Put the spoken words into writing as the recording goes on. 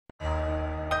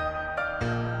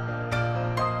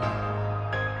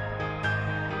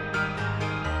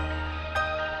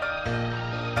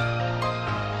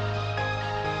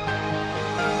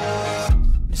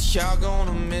Y'all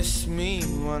gonna miss me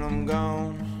when I'm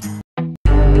gone.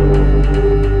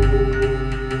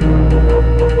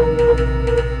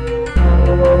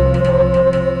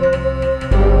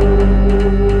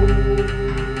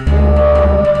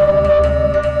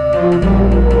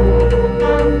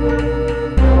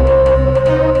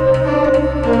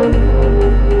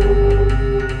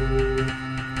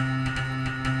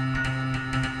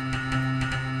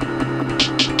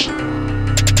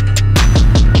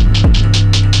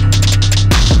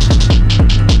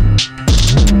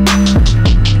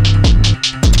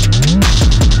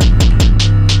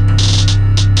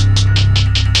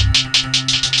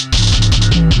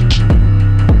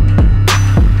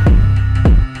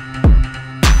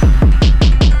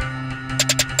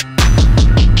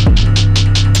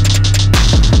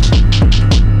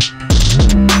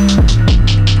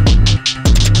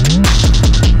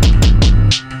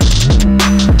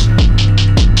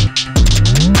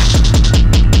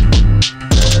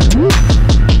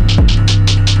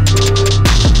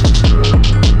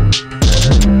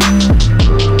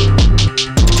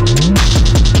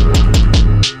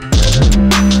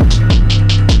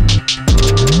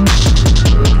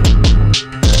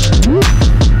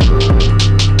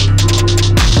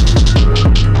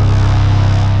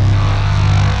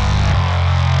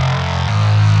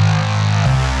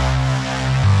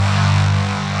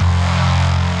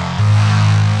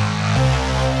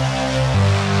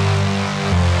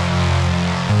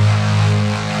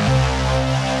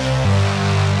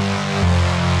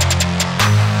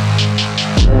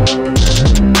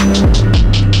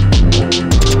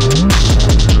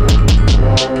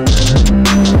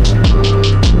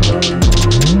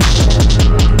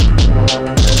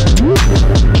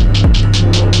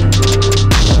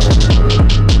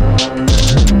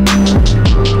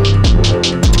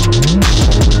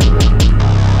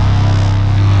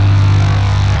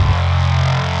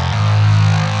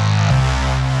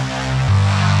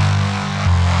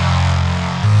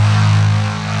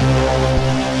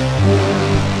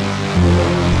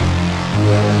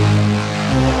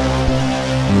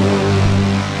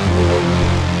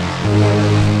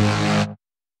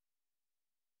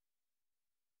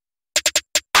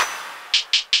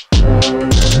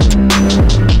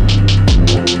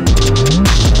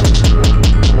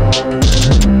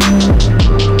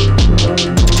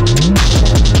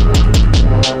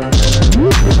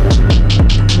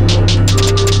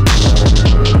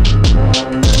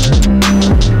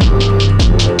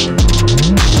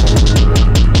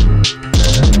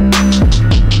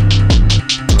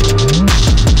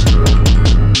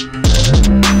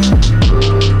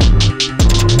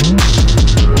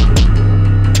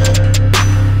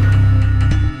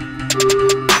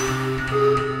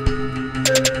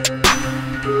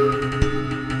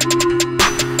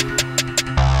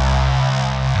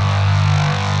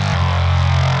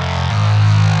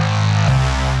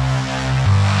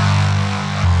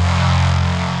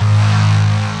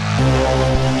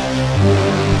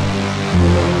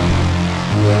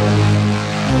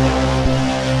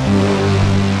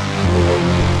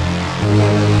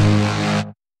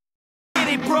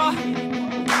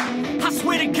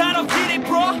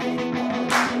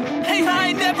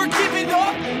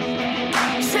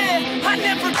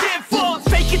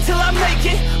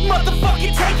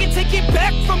 Motherfucking take it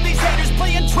back from these haters.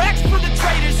 Playing tracks for the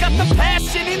traitors. Got the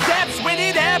passion in depths when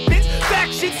it happens.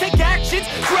 Factions take actions,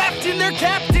 drafting their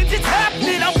captains. It's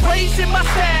happening, I'm raising my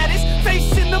status,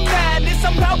 facing the madness.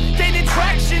 I'm out gaining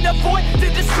traction, avoid the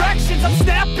distractions. I'm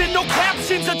snapping, no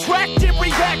captions, attracting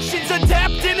reactions.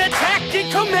 Adapting,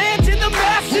 attacking, commanding the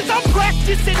masses. I'm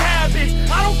practicing habits,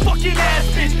 I don't fucking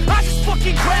ask it, I just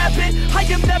fucking grab it. I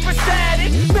am never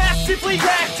static, massively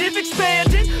active,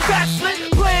 expanding,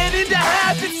 backslid, planning to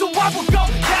have it. So I will go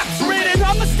capture it, and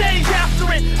I'ma stay after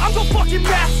it. I'm gonna fucking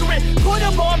master it, put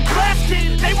them on blast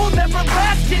it. They will never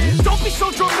last it, don't be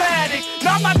so dramatic,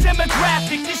 not my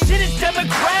demographic. This